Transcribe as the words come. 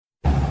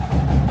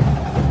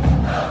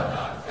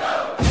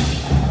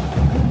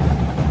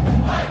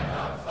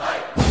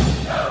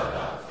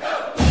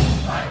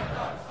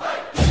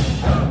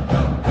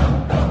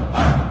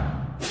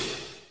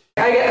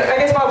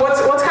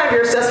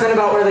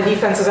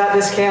defenses at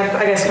this camp,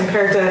 I guess,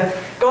 compared to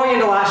going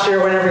into last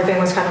year when everything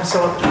was kind of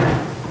so up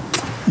there?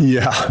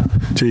 Yeah,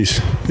 geez.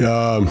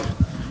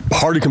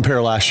 Hard to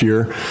compare last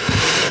year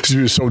because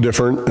it was so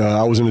different.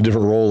 I was in a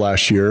different role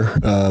last year,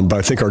 but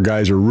I think our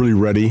guys are really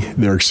ready.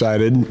 They're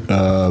excited.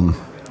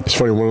 It's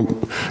funny, when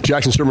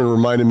Jackson Sturman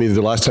reminded me that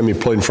the last time he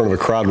played in front of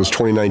a crowd was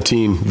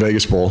 2019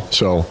 Vegas Bowl.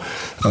 So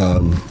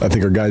I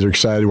think our guys are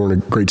excited. We're in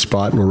a great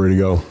spot, and we're ready to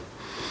go.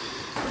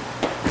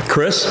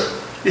 Chris?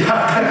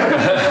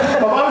 Yeah.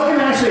 Well, I was going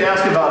to actually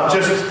ask about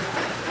just,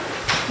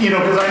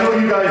 because I know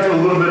you guys do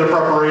a little bit of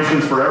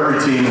preparations for every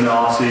team in the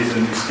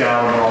offseason, you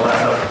scout and all that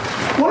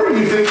stuff. What do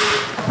you think,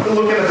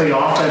 looking at the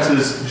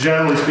offenses,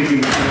 generally speaking,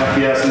 between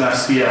FBS and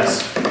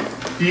FCS,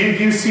 do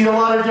you see a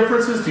lot of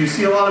differences? Do you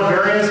see a lot of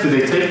variance? Do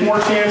they take more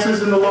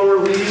chances in the lower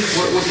leagues?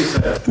 What do you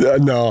say?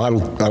 No, I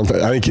don't.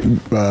 I think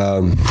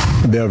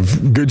they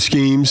have good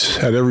schemes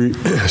at every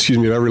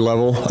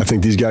level. I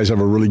think these guys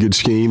have a really good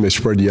scheme. They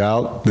spread you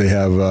out. They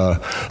have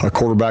a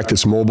quarterback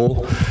that's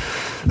mobile,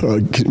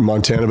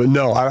 Montana. But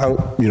no, I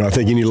don't. I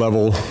think any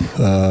level,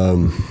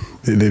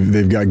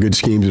 they've got good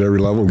schemes at every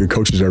level and good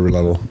coaches at every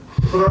level.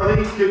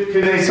 But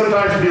can they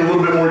sometimes be a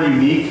little bit more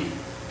unique?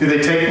 Do they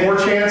take more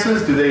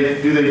chances? Do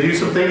they do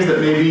some things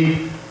that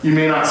maybe you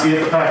may not see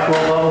at the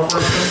Pac-12 level, for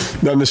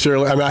instance? Not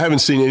necessarily. I mean, I haven't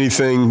seen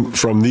anything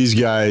from these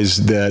guys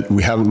that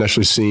we haven't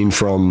necessarily seen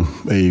from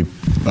a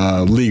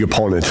league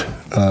opponent.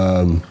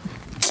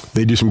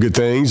 They do some good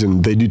things,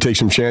 and they do take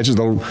some chances.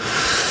 They'll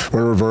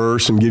run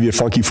reverse and give you a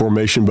funky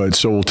formation, but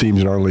so will teams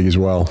in our league as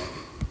well.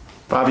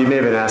 Bob, you may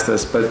have been asked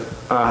this, but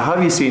how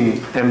have you seen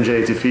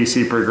MJ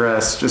Tafisi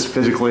progress just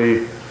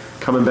physically,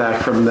 coming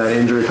back from that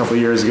injury a couple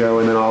of years ago,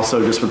 and then also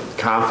just with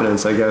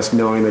confidence, I guess,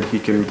 knowing that he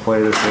can play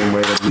the same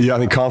way? Yeah, I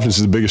think confidence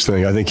is the biggest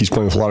thing. I think he's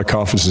playing with a lot of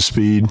confidence and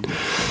speed.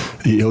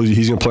 He's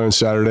going to play on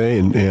Saturday,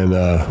 and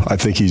I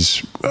think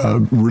he's a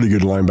really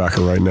good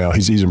linebacker right now.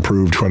 He's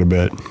improved quite a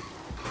bit.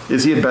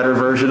 Is he a better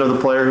version of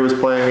the player who was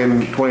playing in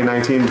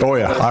 2019? Oh,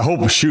 yeah. I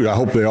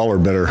hope they all are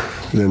better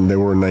than they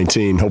were in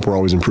 19. Hope we're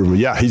always improving.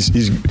 Yeah, he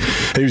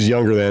was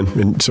younger then,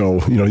 and so,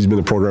 he's been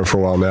in the program for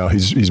a while now.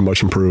 He's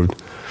much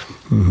improved.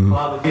 Mm-hmm.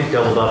 Bob, if you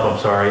doubled up, I'm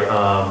sorry.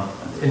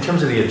 In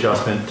terms of the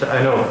adjustment,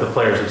 I know the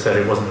players have said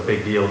it wasn't a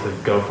big deal to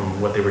go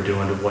from what they were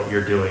doing to what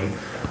you're doing.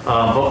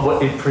 But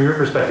from your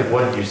perspective,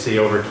 what did you see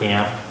over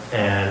camp,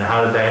 and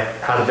how did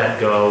that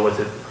go?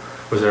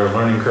 Was there a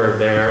learning curve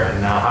there, and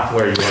now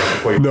where you are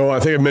before you? No, I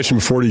think I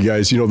mentioned before to you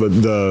guys,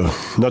 the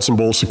nuts and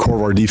bolts, the core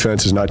of our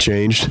defense has not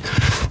changed.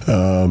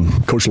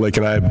 Coach Lake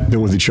and I have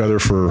been with each other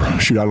for, I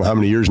don't know how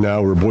many years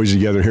now. We're boys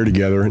together, here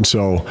together. And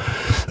so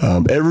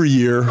every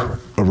year,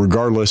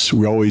 regardless,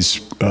 we always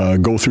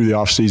go through the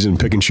offseason,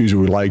 pick and choose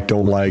what we like,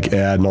 don't like,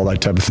 add, and all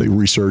that type of thing,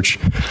 research.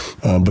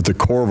 But the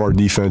core of our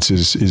defense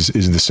is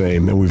the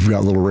same. And we've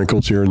got little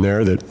wrinkles here and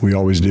there that we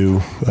always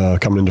do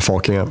coming into fall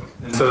camp.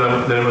 And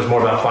so then it was more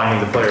about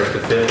finding the players to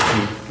fit,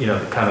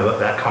 kind of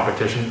that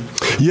competition.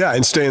 Yeah,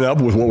 and staying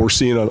up with what we're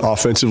seeing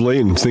offensively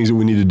and things that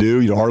we need to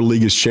do. Our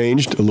league has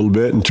changed a little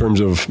bit in terms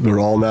of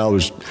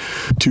there's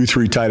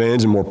 2-3 tight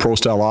ends and more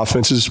pro-style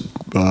offenses.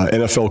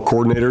 NFL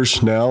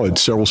coordinators now at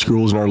several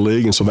schools in our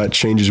league, and so that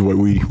changes what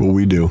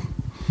we do.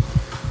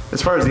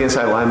 As far as the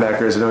inside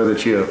linebackers, I know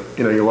that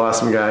you lost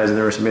some guys and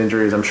there were some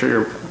injuries. I'm sure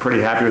you're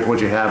pretty happy with what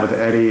you have with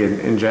Eddie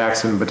and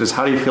Jackson, but just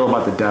how do you feel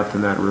about the depth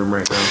in that room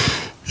right now?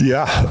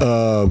 Yeah,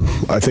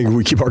 I think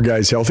we keep our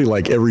guys healthy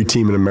like every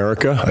team in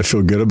America. I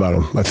feel good about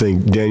them. I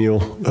think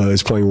Daniel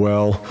is playing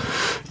well.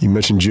 You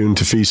mentioned June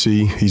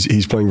Tafisi.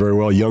 He's playing very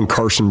well. Young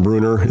Carson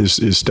Bruner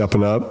is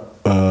stepping up.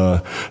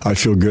 I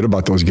feel good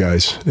about those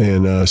guys.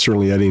 And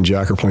certainly Eddie and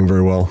Jack are playing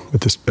very well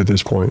at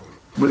this point.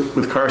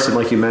 With Carson,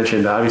 like you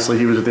mentioned, obviously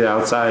he was with the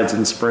outsides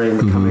in spring,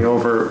 but coming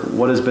over,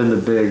 what has been the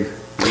big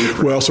leap?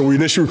 Well, so we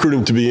initially recruited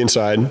him to be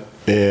inside,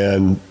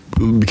 and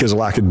because of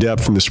lack of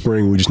depth in the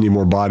spring, we just need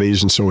more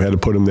bodies, and so we had to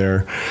put him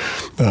there.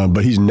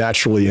 But he's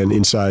naturally an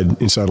inside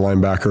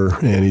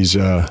linebacker, and he's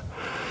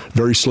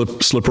very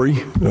slippery.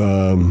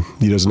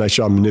 He does a nice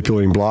job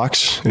manipulating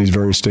blocks, and he's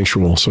very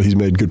instinctual, so he's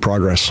made good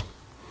progress.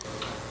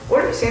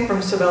 What are you seeing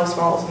from Sabell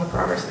Smalls and the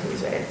progress that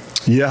he's made?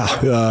 Yeah,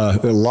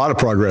 a lot of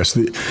progress.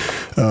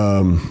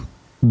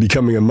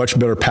 Becoming a much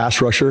better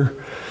pass rusher.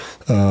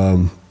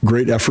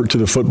 Great effort to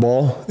the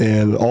football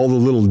and all the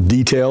little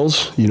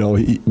details.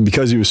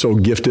 Because he was so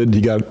gifted,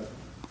 he got,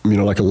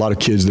 like a lot of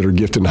kids that are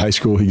gifted in high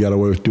school, he got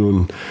away with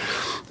doing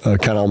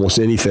kind of almost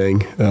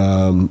anything.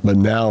 But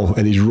now,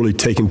 and he's really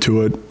taken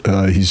to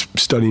it. He's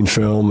studying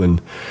film,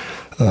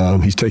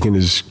 and he's taking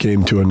his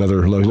game to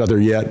another level. He's not there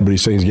yet, but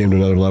he's taking his game to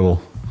another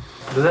level.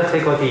 Does that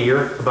take like a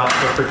year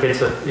for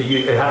kids?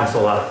 It happens to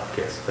a lot of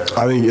kids.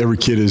 I think every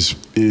kid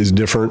is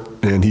different,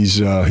 and he's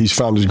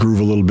found his groove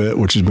a little bit,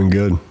 which has been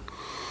good.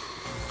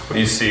 What do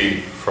you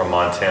see from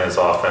Montana's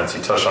offense?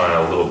 You touched on it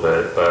a little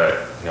bit,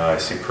 but I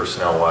see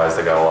personnel-wise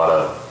they got a lot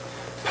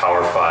of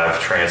Power 5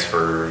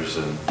 transfers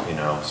and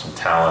some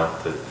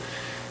talent that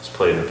has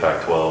played in the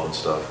Pac-12 and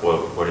stuff.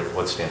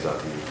 What stands out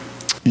to you?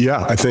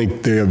 Yeah, I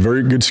think they have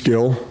very good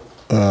skill.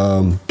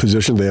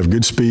 position. They have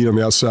good speed on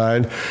the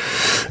outside.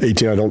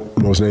 18, I don't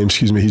know his name,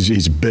 excuse me.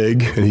 He's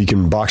big, and he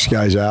can box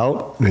guys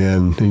out.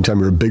 And anytime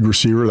you're a big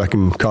receiver, that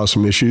can cause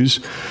some issues.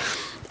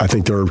 I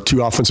think their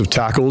 2 offensive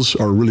tackles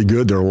are really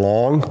good. They're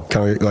long,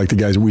 kind of like the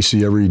guys we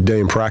see every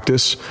day in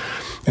practice.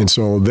 And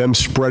so them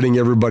spreading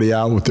everybody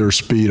out with their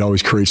speed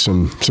always creates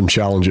some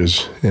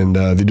challenges. And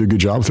they do a good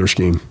job with their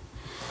scheme.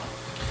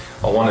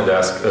 I wanted to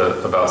ask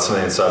about some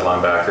of the inside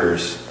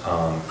linebackers.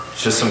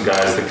 Just some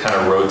guys that kind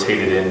of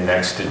rotated in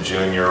next to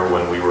Junior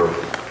when we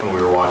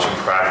were watching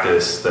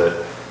practice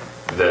that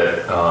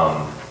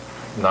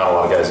not a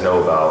lot of guys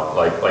know about,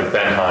 like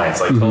Ben Hines.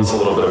 Tell us a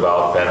little bit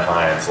about Ben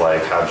Hines.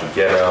 How'd you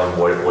get him?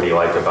 What do you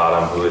like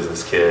about him? Who is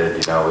this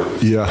kid?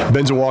 Yeah,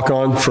 Ben's a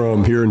walk-on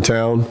from here in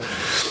town,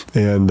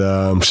 and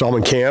saw him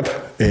in camp,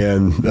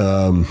 and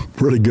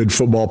really good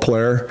football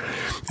player.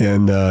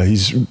 And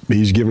he's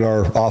given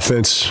our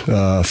offense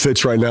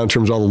fits right now in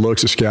terms of all the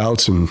looks of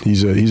scouts, and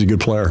he's a good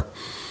player.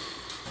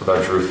 What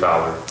about Drew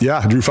Fowler?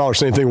 Yeah, Drew Fowler,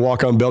 same thing,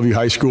 walk on Bellevue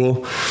High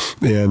School,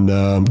 and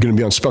going to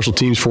be on special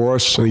teams for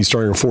us. And he's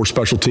starting on 4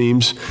 special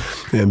teams,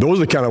 and those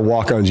are the kind of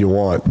walk-ons you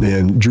want.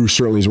 And Drew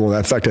certainly is one of that.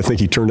 In fact, I think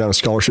he turned down a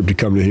scholarship to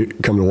come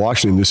to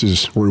Washington. This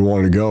is where he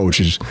wanted to go,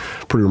 which is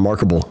pretty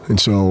remarkable. And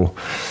so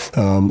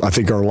I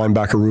think our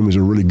linebacker room is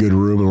a really good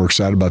room, and we're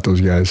excited about those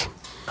guys.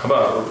 How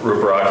about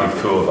Ruperaki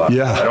Fuava?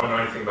 Yeah. I don't know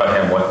anything about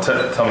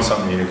him. Tell me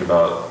something unique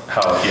about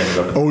how he ended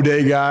up.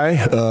 O'Day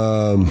guy.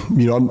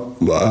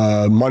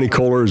 Monty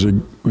Kohler is a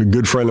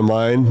good friend of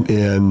mine,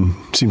 and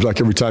seems like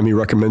every time he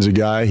recommends a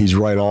guy, he's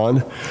right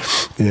on.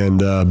 And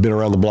been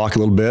around the block a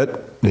little bit,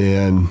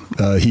 and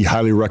he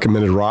highly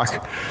recommended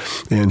Rock.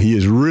 And he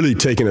has really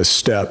taken a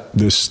step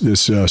this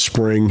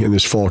spring and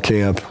this fall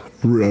camp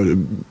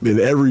in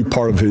every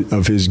part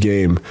of his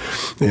game.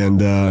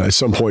 And at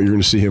some point, you're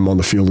going to see him on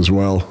the field as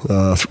well,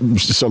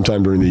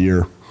 sometime during the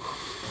year.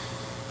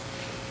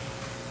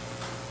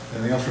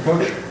 Anything else for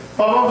Coach?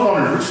 Bob, I was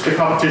wondering, just the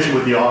competition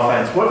with the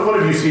offense. What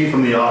have you seen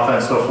from the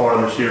offense so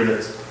far this year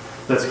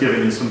that's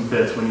giving you some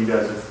fits when you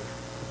guys have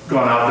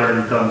gone out there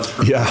and done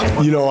scrimmage?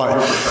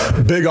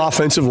 Yeah, big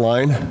offensive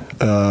line,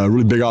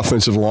 really big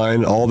offensive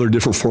line. All their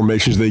different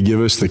formations they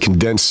give us, the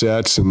condensed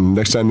sets, and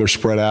next time they're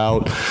spread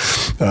out.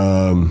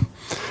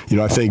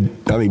 I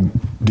think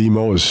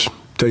Demo is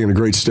taking a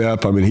great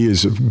step. He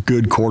is a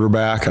good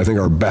quarterback. I think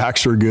our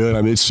backs are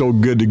good. It's so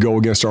good to go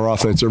against our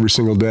offense every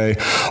single day.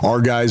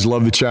 Our guys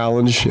love the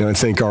challenge, and I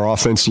think our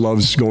offense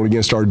loves going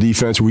against our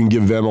defense. We can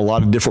give them a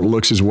lot of different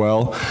looks as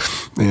well.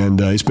 And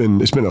it's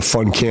been a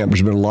fun camp.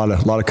 There's been a lot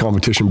of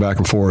competition back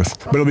and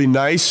forth. But it'll be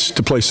nice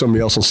to play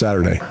somebody else on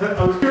Saturday.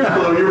 I was curious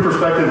about your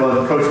perspective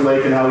on Coach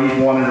Lake and how he's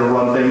wanted to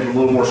run things a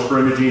little more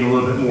scrimmaging, a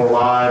little bit more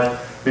live,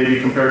 maybe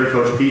compared to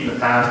Coach Pete in the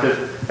past.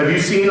 Have you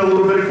seen a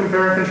little bit of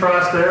compare and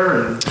contrast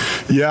there?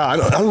 Yeah, I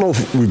don't know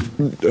if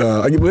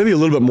maybe a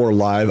little bit more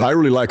live. I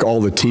really like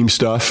all the team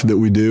stuff that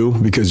we do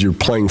because you're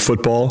playing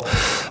football.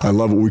 I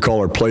love what we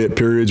call our play it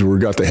periods, where we've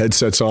got the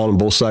headsets on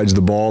both sides of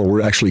the ball, and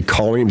we're actually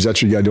calling them.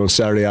 That's what you got to do on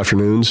Saturday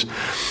afternoons.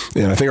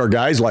 And I think our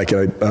guys like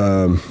it.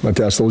 I have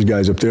to ask those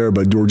guys up there,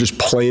 but we're just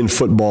playing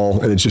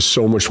football, and it's just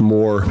so much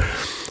more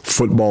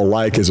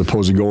football-like as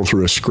opposed to going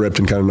through a script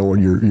and kind of know what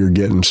you're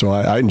getting. So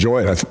I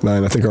enjoy it,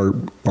 and I think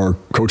our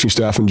coaching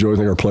staff enjoy it. I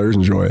think our players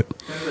enjoy it.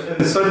 And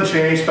the sudden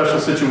change, special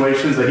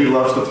situations that he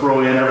loves to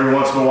throw in every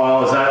once in a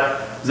while, does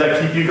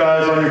that keep you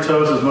guys on your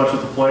toes as much as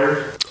the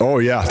players? Oh,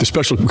 yeah.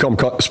 The we call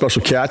them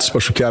special cats,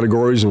 special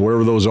categories, and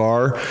wherever those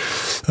are,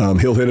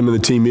 he'll hit them in the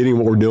team meeting,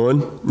 what we're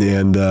doing.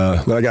 And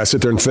then I got to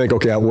sit there and think,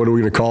 okay, what are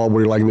we going to call? What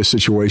do you like in this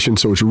situation?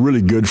 So it's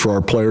really good for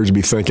our players to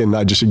be thinking,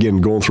 not just,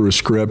 again, going through a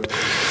script.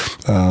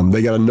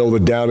 They got to know the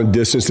down and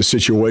distance, the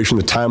situation,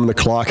 the time on the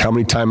clock, how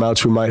many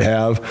timeouts we might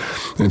have.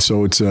 And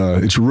so it's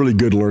really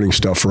good learning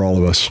stuff for all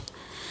of us.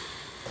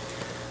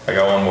 I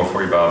got one more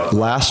for you, Bob.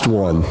 Last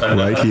one,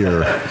 right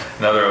here.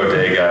 Another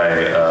O'Day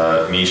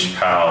guy, Mish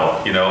Powell.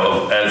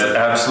 As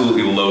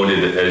absolutely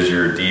loaded as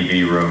your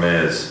DB room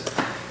is,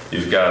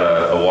 you've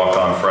got a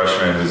walk-on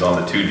freshman who's on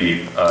the 2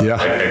 deep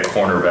at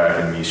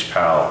cornerback in Mish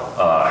Powell.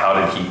 How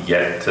did he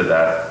get to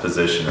that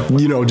position?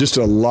 Just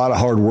a lot of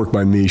hard work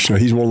by Mish.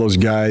 He's one of those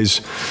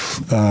guys,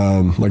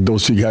 like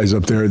those 2 guys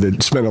up there,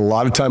 that spend a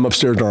lot of time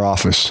upstairs in our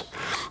office.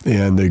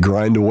 And they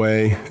grind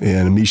away,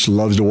 and Mish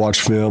loves to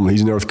watch film.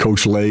 He's in there with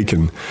Coach Lake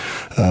and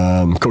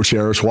Coach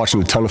Harris, watching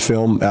a ton of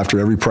film after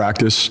every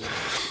practice,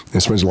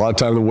 and spends a lot of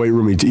time in the weight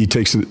room. He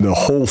takes the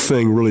whole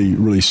thing really,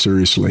 really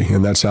seriously,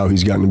 and that's how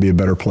he's gotten to be a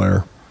better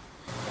player.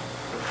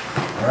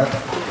 All right.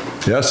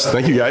 Yes,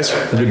 thank you guys.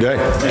 Have a good day.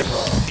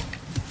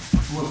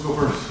 Who wants to go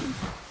first?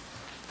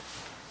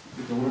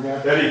 Get the order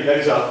guy?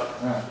 Eddie's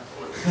up. All right.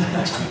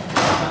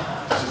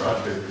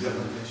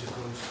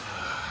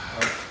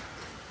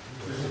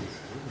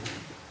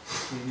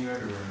 You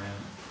everywhere, man.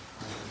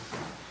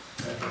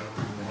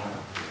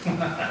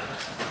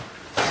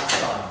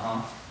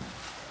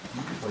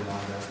 You can play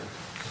linebacker.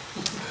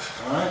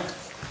 All right.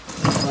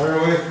 Fire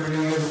away for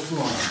young Edward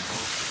Sloan.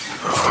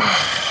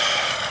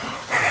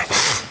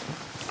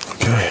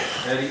 Okay.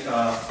 Eddie,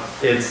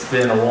 it's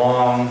been a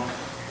long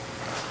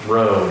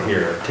road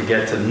here to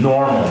get to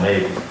normal,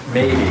 maybe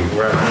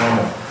we're at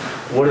normal.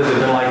 What has it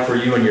been like for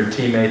you and your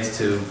teammates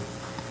to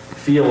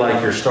feel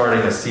like you're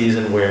starting a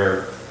season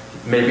where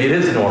maybe it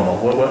is normal?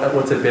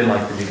 What's it been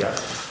like for you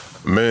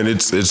guys? Man,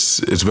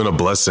 it's been a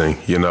blessing,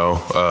 you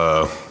know.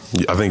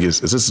 I think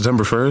is it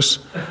September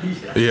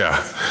 1st?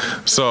 Yeah.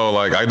 So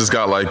like I just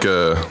got like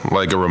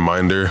a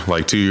reminder.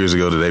 Like 2 years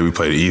ago today we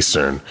played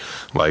Eastern,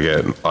 like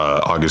at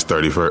August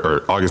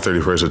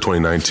 31st of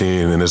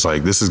 2019, and it's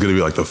like this is gonna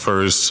be like the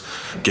first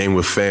game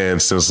with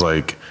fans since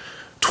like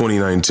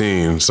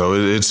 2019. So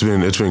it's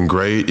been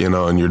great, you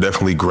know, and you're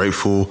definitely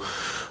grateful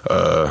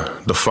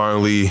to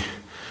finally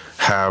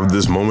have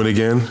this moment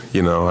again.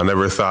 You know, I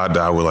never thought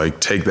that I would like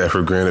take that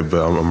for granted,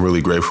 but I'm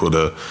really grateful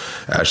to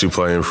actually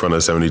play in front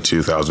of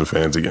 72,000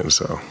 fans again.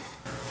 So,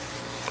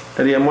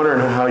 Eddie, I'm wondering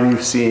how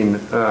you've seen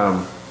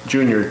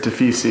Junior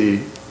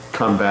Tafisi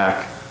come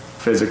back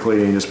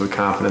physically and just with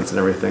confidence and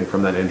everything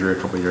from that injury a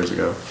couple of years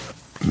ago.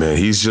 Man,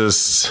 he's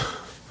just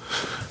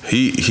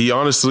he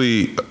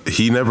honestly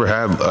he never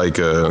had like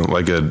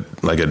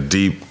a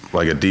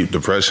deep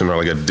depression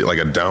or like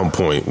a down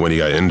point when he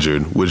got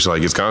injured, which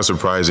like is kind of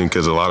surprising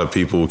because a lot of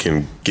people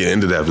can get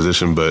into that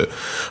position. But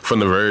from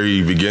the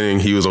very beginning,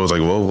 he was always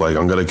like, well, like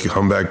I'm gonna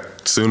come back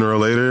sooner or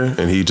later,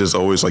 and he just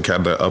always like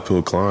had that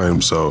uphill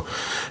climb. So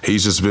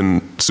he's just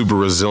been super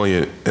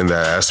resilient in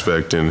that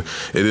aspect, and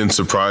it didn't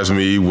surprise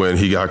me when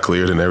he got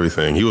cleared and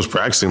everything. He was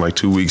practicing like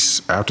 2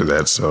 weeks after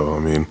that. So I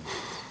mean,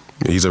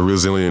 he's a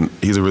resilient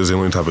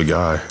type of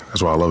guy.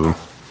 That's why I love him.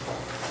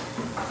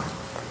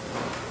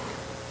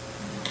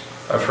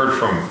 I've heard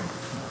from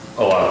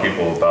a lot of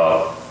people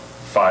about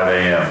 5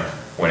 a.m.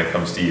 when it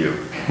comes to you.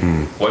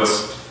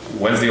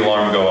 When's the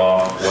alarm go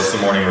off? What's the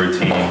morning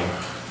routine?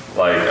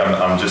 Like,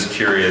 I'm just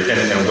curious.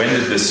 And when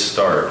did this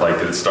start? Like,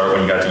 did it start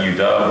when you got to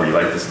UW? Were you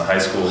like this in high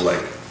school?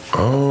 Like,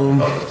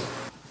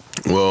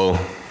 well,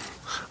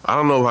 I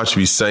don't know if I should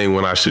be saying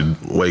when I should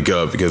wake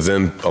up, because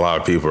then a lot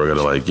of people are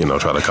gonna like, you know,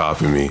 try to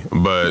copy me.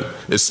 But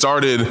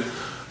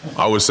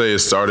I would say it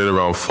started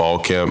around fall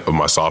camp of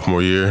my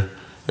sophomore year,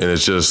 and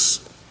it's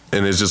just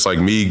like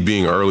me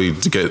being early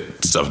to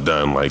get stuff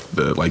done,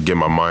 like get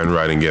my mind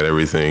right and get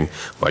everything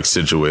like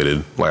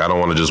situated. Like I don't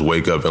want to just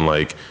wake up and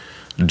like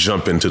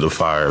jump into the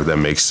fire, if that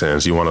makes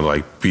sense. You want to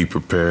like be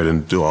prepared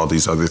and do all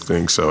these other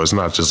things. So it's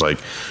not just like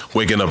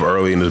waking up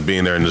early and just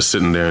being there and just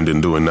sitting there and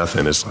then doing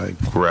nothing. It's like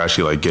we're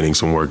actually like getting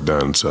some work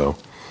done. So.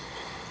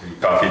 Are you a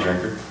coffee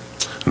drinker?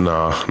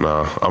 No.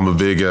 I'm a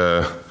big.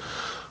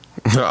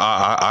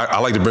 I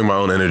like to bring my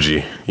own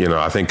energy. You know,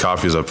 I think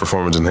coffee is a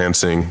performance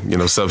enhancing, you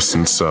know,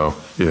 substance. So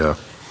yeah.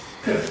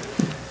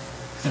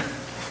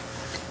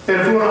 And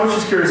I was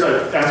just curious,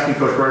 asking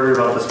Coach Gregory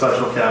about the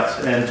special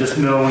caps and just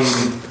knowing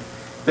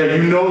that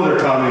you know they're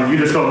coming, you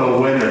just don't know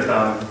when they're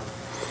coming.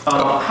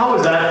 How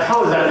is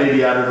that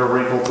maybe added a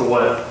wrinkle to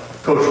what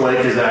Coach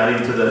Lake is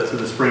adding to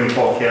the spring and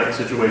fall camp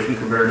situation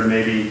compared to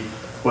maybe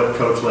what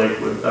Coach Lake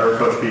or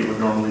Coach Pete would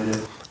normally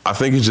do? I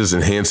think it just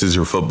enhances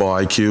your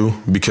football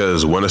IQ,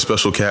 because when a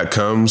special cat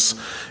comes,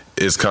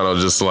 it's kind of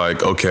just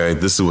like, okay,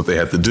 this is what they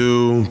have to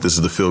do. This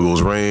is the field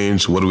goals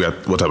range. What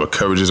type of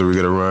coverages are we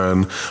going to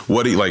run?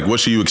 What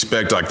should you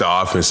expect like the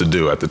offense to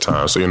do at the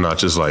time? So you're not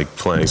just like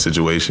playing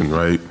situation,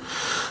 right?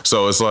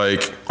 So it's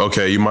like,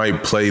 okay, you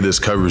might play this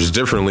coverage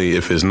differently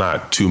if it's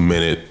not 2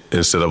 minute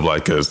instead of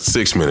like a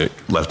 6 minute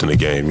left in the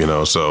game, you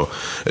know? So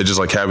it's just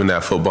like having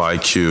that football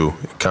IQ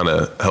kind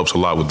of helps a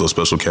lot with those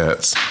special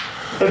cats.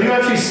 Have you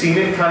actually seen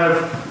it kind of,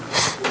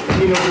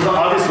 you know, because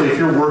obviously if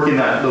you're working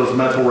those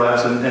mental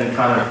reps and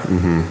kind of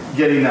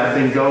getting that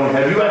thing going,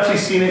 have you actually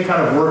seen it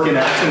kind of work in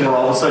action where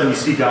all of a sudden you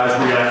see guys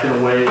react in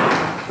a way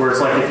where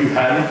it's like if you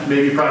hadn't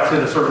maybe practiced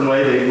in a certain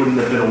way, they wouldn't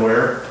have been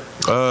aware?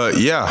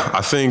 Yeah,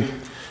 I think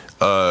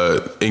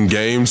in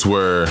games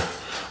where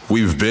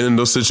we've been in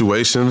those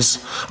situations,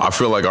 I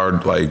feel like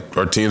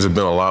our teams have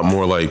been a lot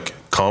more like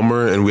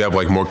calmer, and we have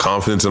like more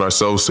confidence in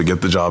ourselves to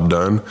get the job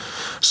done.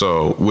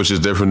 So, which is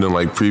different than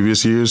like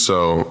previous years.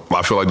 So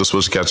I feel like the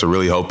Special Cats are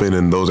really helping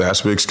in those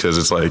aspects, because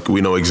it's like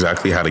we know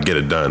exactly how to get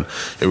it done,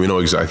 and we know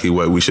exactly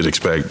what we should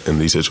expect in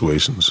these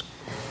situations.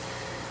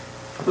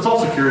 I was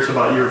also curious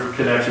about your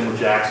connection with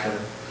Jackson,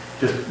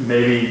 just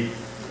maybe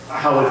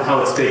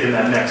how it's taken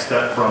that next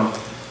step from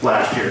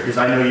last year, because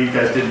I know you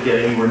guys didn't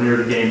get anywhere near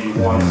the games you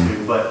wanted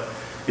to, but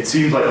it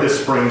seems like this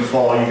spring,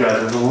 fall, you guys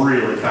have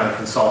really kind of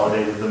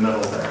consolidated the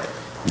middle there.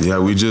 Yeah,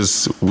 we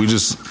just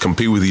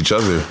compete with each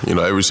other, you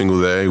know, every single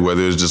day,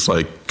 whether it's just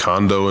like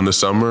condo in the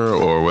summer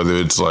or whether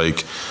it's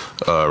like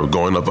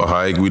going up a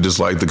hike. We just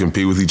like to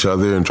compete with each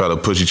other and try to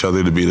push each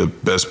other to be the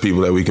best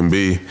people that we can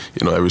be,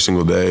 you know, every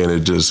single day. And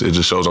it just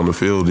shows on the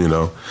field, you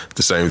know,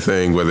 the same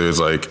thing, whether it's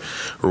like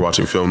we're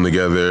watching film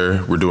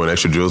together, we're doing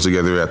extra drills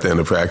together at the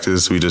end of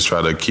practice. We just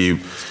try to keep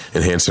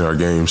enhancing our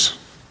games.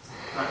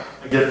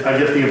 I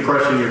get the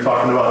impression you're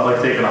talking about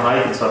like taking a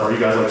hike and stuff. Are you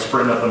guys like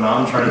sprinting up the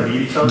mountain trying to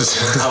beat each other?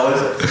 How is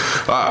it?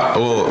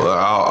 Well,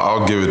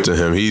 I'll give it to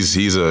him.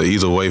 He's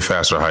a way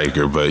faster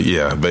hiker, but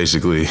yeah,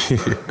 basically. All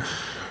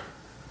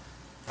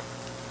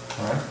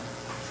right.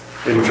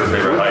 What's your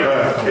favorite hike?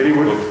 Eddie,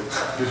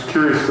 Just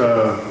curious,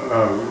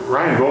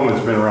 Ryan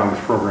Bowman's been around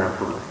this program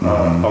for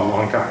a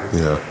long time.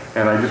 Yeah.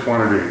 And I just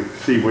wanted to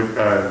see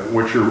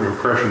what your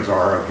impressions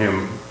are of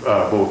him,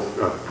 both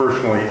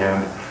personally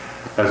and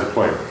as a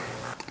player.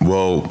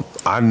 Well,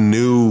 I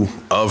knew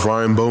of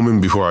Ryan Bowman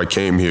before I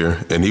came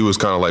here, and he was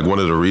kind of like one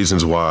of the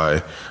reasons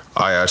why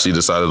I actually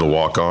decided to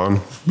walk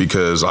on,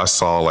 because I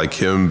saw like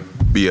him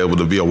be able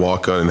to be a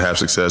walk-on and have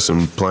success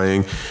in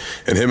playing.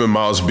 And him and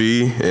Miles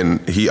B,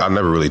 and I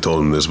never really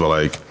told him this, but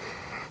like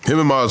him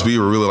and Miles B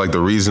were really like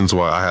the reasons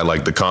why I had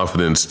like the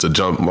confidence to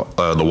jump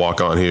the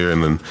walk-on here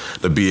and then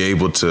to be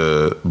able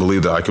to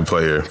believe that I could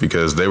play here,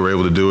 because they were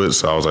able to do it.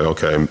 So I was like,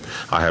 okay,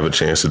 I have a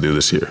chance to do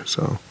this here.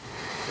 So.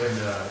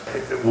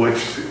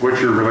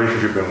 What's your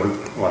relationship been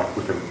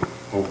with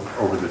him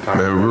over the time?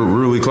 Man, we're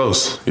really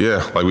close.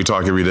 Yeah, like we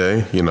talk every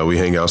day. You know, we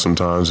hang out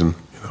sometimes, and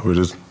we're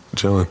just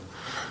chilling.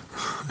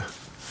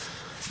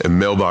 And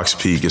Mailbox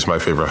Peak is my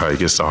favorite hike.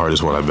 It's the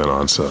hardest one I've been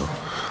on. So.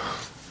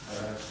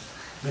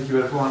 Thank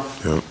you, everyone.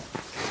 Yep.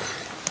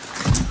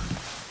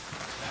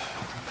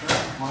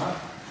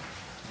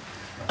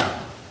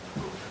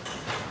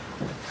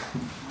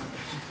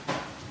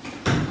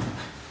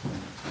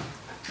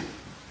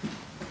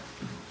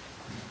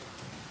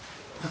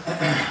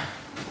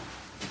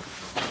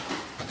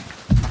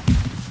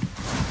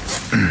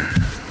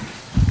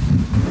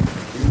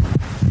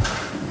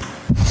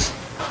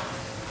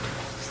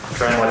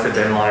 Trent, what's it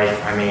been like?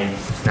 I mean,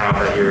 now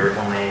that you're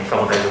only a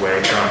couple days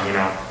away from,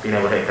 being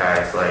able to hit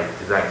guys, like,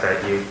 does that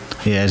excite you?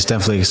 Yeah, it's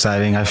definitely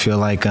exciting. I feel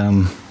like I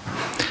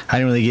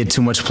didn't really get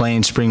too much play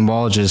in spring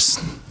ball,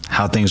 just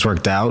how things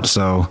worked out.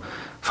 So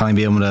finally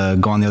be able to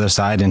go on the other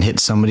side and hit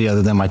somebody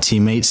other than my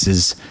teammates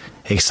is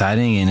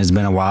exciting, and it's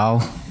been a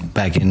while.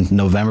 Back in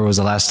November was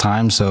the last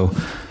time, so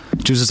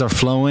juices are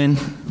flowing,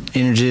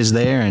 energy is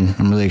there, and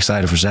I'm really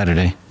excited for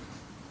Saturday.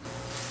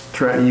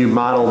 Trent, you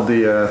modeled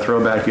the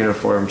throwback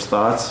uniforms.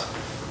 Thoughts?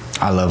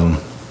 I love them.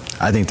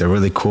 I think they're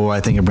really cool. I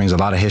think it brings a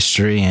lot of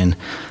history, and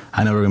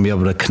I know we're going to be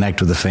able to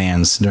connect with the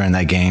fans during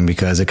that game,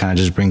 because it kind of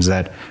just brings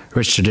that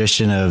rich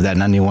tradition of that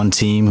 91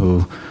 team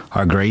who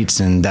are greats,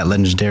 and that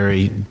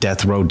legendary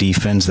death row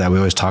defense that we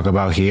always talk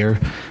about here.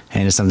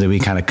 And it's something we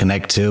kind of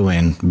connect to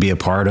and be a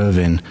part of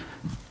and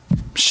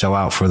show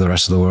out for the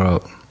rest of the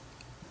world.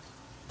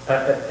 I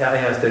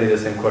asked Eddie the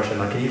same question.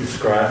 Like, can you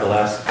describe the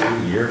last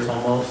 2 years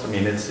almost? I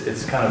mean,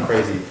 it's kind of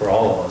crazy for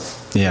all of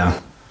us. Yeah.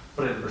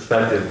 Put it in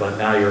perspective, but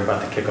now you're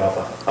about to kick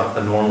off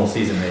a normal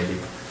season, maybe.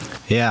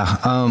 Yeah.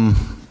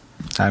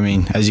 I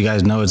mean, as you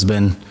guys know, it's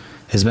been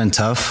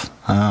tough.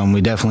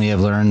 We definitely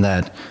have learned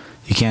that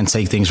you can't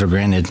take things for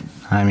granted.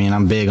 I mean,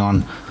 I'm big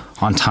on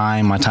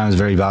time. My time is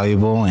very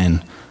valuable,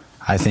 and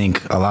I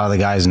think a lot of the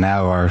guys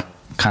now are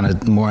kind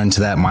of more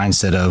into that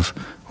mindset of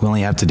we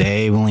only have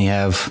today, we only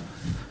have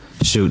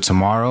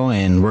tomorrow,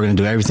 and we're going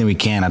to do everything we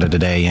can out of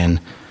today and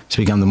to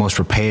become the most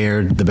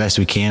prepared, the best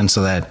we can,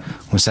 so that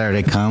when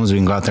Saturday comes, we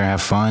can go out there and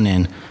have fun.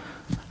 And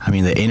I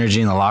mean, the energy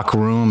in the locker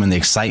room and the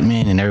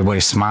excitement and everybody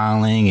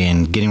smiling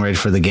and getting ready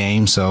for the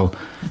game. So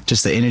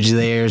just the energy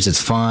there,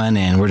 it's fun,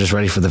 and we're just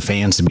ready for the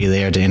fans to be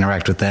there to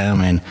interact with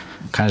them and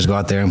kind of just go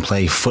out there and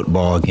play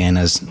football again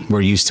as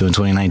we're used to in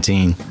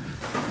 2019.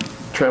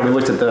 Trent, we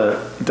looked at the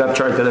depth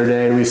chart the other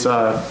day, and we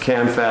saw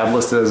Cam Fab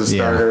listed as a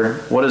starter.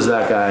 Yeah. What has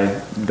that guy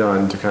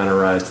done to kind of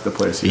rise to the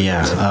place?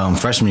 Yeah,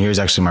 freshman year is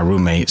actually my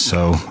roommate,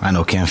 so I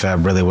know Cam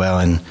Fab really well,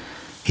 and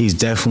he's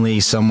definitely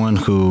someone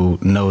who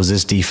knows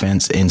this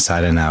defense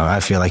inside and out. I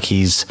feel like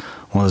he's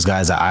one of those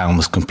guys that I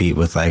almost compete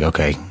with, like,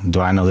 okay, do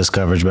I know this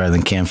coverage better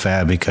than Cam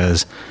Fab?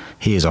 Because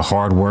he is a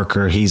hard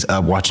worker. He's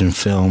up watching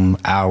film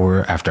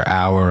hour after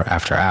hour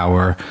after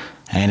hour,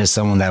 and it's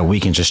someone that we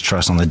can just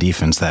trust on the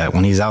defense, that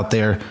when he's out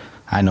there,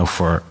 I know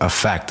for a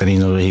fact that he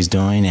knows what he's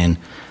doing. And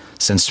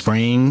since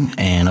spring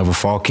and over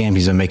fall camp,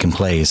 he's been making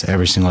plays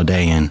every single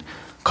day, and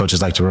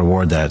coaches like to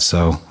reward that.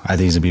 So I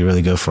think it's going to be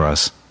really good for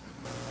us.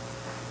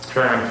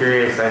 Trent, I'm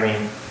curious, I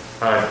mean,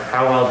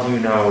 how well do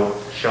you know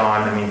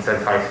Sean? I mean,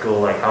 since high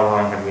school, like, how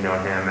long have you known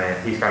him?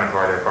 And he's kind of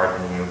farther apart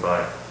than you,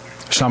 but...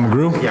 Sean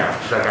McGrew?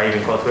 Yeah, is that guy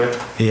even close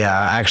with? Yeah,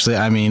 actually,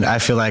 I mean, I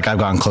feel like I've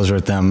gotten closer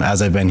with them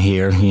as I've been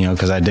here,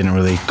 because I didn't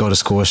really go to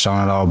school with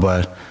Sean at all,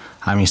 but...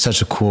 I mean,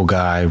 such a cool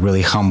guy,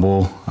 really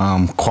humble,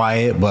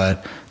 quiet,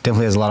 but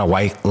definitely has a lot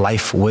of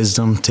life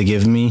wisdom to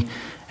give me.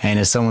 And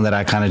it's someone that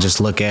I kind of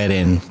just look at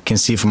and can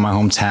see from my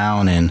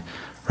hometown and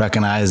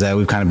recognize that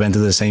we've kind of been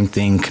through the same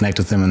thing, connect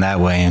with him in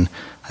that way. And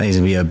I think he's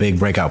going to be a big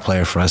breakout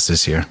player for us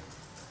this year.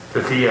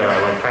 Does he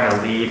kind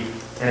of lead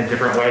in a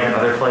different way than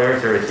other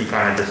players, or is he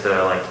kind of just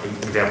a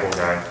example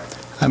guy?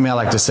 I mean, I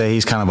like to say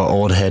he's kind of an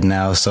old head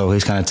now, so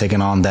he's kind of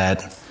taken on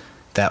that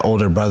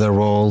older brother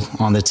role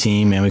on the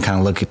team, and we kind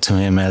of look to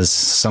him as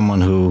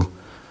someone who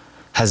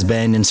has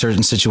been in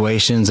certain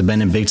situations, have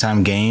been in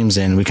big-time games,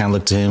 and we kind of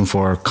look to him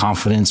for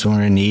confidence when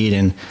we're in need,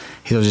 and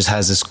he just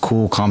has this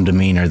cool, calm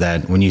demeanor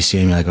that when you see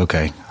him, you're like,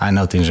 okay, I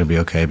know things will be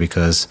okay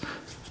because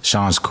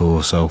Sean's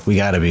cool, so we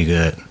got to be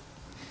good.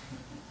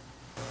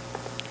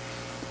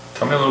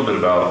 Tell me a little bit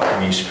about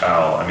Amish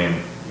Powell. I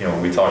mean,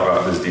 we talk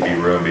about this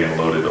DB room being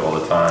loaded all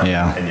the time.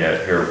 Yeah. And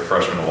yet here are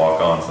freshmen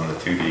walk-ons in the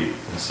 2 deep.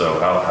 And so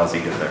how's he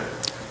get there?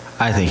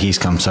 I think he's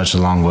come such a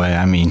long way.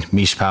 I mean,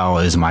 Mish Powell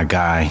is my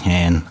guy,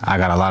 and I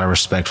got a lot of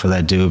respect for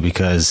that dude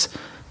because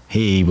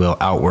he will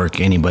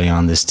outwork anybody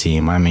on this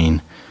team. I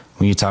mean,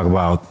 when you talk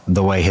about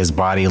the way his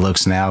body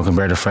looks now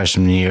compared to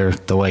freshman year,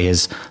 the way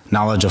his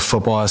knowledge of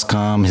football has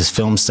come, his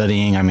film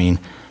studying, I mean,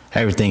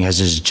 everything has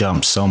just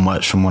jumped so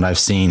much from what I've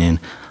seen, and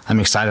I'm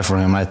excited for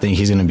him. I think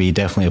he's going to be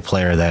definitely a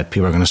player that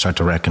people are going to start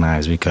to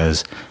recognize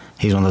because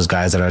he's one of those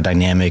guys that are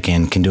dynamic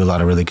and can do a lot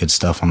of really good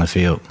stuff on the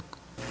field.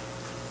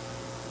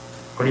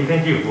 What do you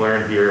think you've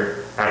learned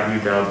here at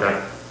UW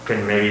that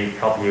can maybe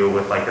help you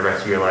with like the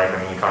rest of your life?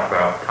 I mean, you talk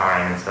about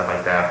time and stuff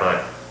like that,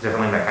 but is there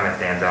something that kind of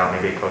stands out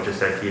maybe a coach has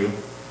said to you?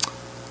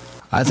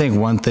 I think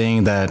one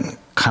thing that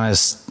kind of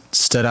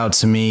stood out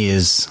to me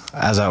is,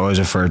 as I always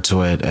refer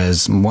to it,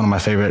 as one of my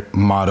favorite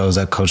mottos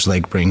that Coach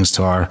Lake brings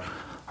to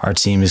our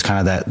team is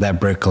kind of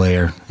that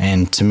bricklayer.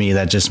 And to me,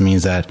 that just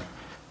means that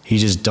you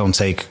just don't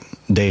take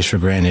days for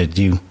granted.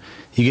 You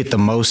get the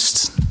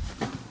most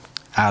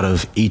out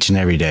of each and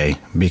every day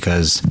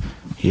because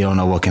you don't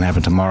know what can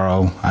happen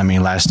tomorrow. I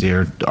mean, last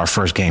year, our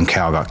first game,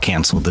 Cal, got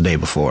canceled the day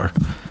before.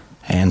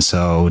 And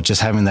so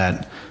just having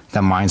that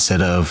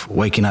mindset of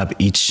waking up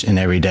each and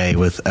every day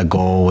with a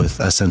goal, with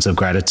a sense of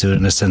gratitude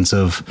and a sense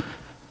of,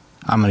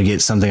 I'm going to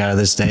get something out of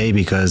this day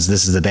because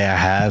this is the day I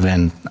have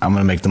and I'm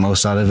going to make the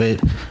most out of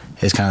it,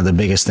 is kind of the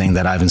biggest thing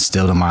that I've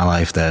instilled in my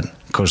life that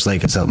Coach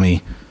Lake has helped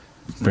me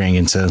bring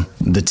into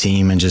the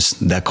team and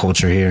just that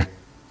culture here.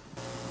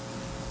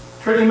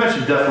 Trey, you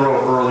mentioned death row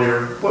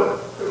earlier.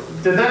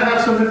 Did that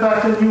have some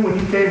impact on you when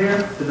you came here?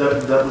 Did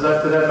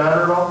that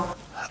matter at all?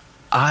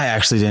 I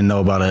actually didn't know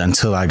about it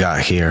until I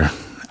got here.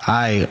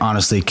 I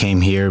honestly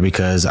came here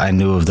because I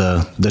knew of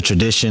the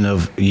tradition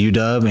of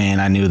UW, and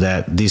I knew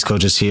that these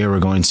coaches here were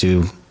going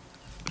to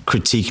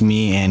critique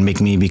me and make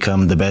me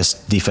become the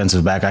best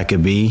defensive back I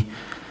could be.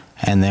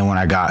 And then when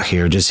I got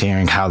here, just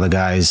hearing how the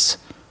guys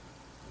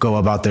go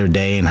about their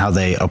day and how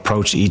they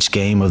approach each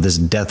game of this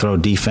death row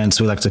defense,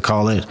 we like to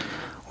call it,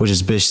 which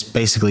is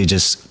basically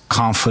just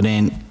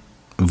confident,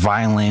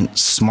 violent,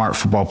 smart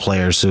football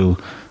players who,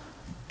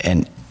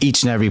 and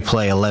each and every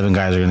play, 11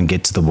 guys are going to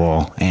get to the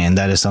ball. And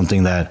that is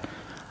something that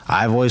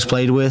I've always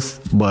played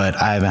with, but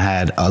I haven't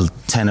had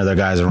 10 other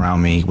guys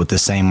around me with the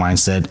same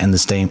mindset and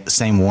the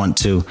same want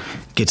to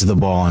get to the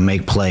ball and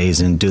make plays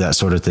and do that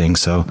sort of thing.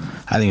 So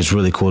I think it's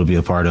really cool to be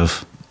a part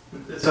of.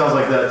 It sounds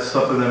like that's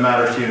something that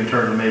matters to you in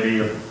terms of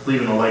maybe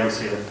leaving a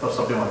legacy of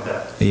something like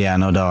that. Yeah,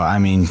 no doubt. I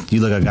mean, you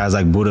look at guys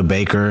like Buda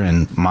Baker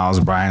and Miles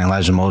Bryant and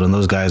Elijah Molden,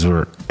 those guys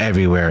were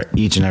everywhere,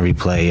 each and every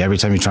play. Every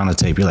time you're trying to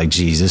tape, you're like,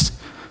 Jesus.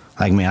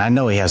 Like, man, I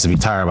know he has to be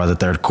tired by the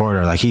third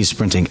quarter. Like, he's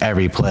sprinting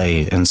every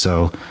play. And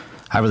so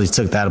I really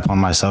took that upon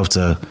myself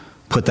to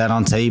put that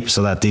on tape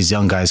so that these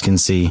young guys can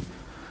see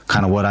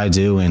kind of what I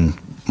do and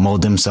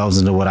mold themselves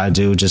into what I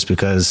do, just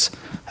because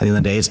at the end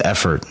of the day, it's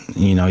effort.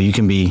 You know, you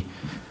can be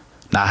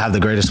not have the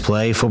greatest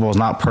play. Football's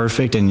not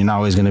perfect, and you're not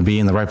always going to be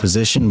in the right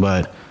position.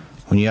 But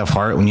when you have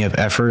heart, when you have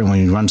effort, and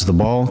when you run to the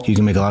ball, you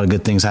can make a lot of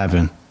good things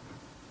happen.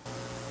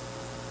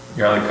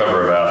 You're on the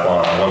cover of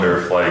Athlon. I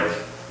wonder if, like,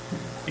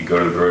 you go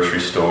to the grocery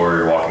store,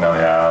 you're walking down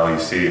the aisle, you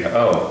see,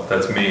 oh,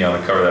 that's me on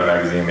the cover of that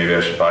magazine. Maybe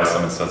I should buy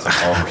some and send some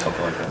home or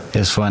something like that.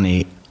 It's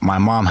funny. My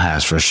mom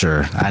has, for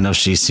sure. I know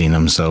she's seen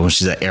them. So when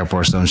she's at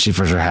airport or something, she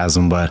for sure has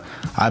them. But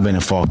I've been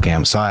in fall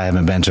camp, so I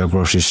haven't been to a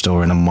grocery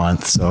store in a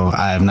month. So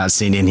I have not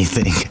seen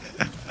anything.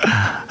 All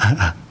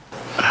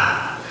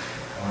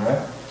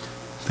right.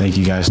 Thank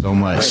you guys so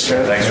much.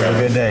 Thanks, Have a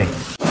good day.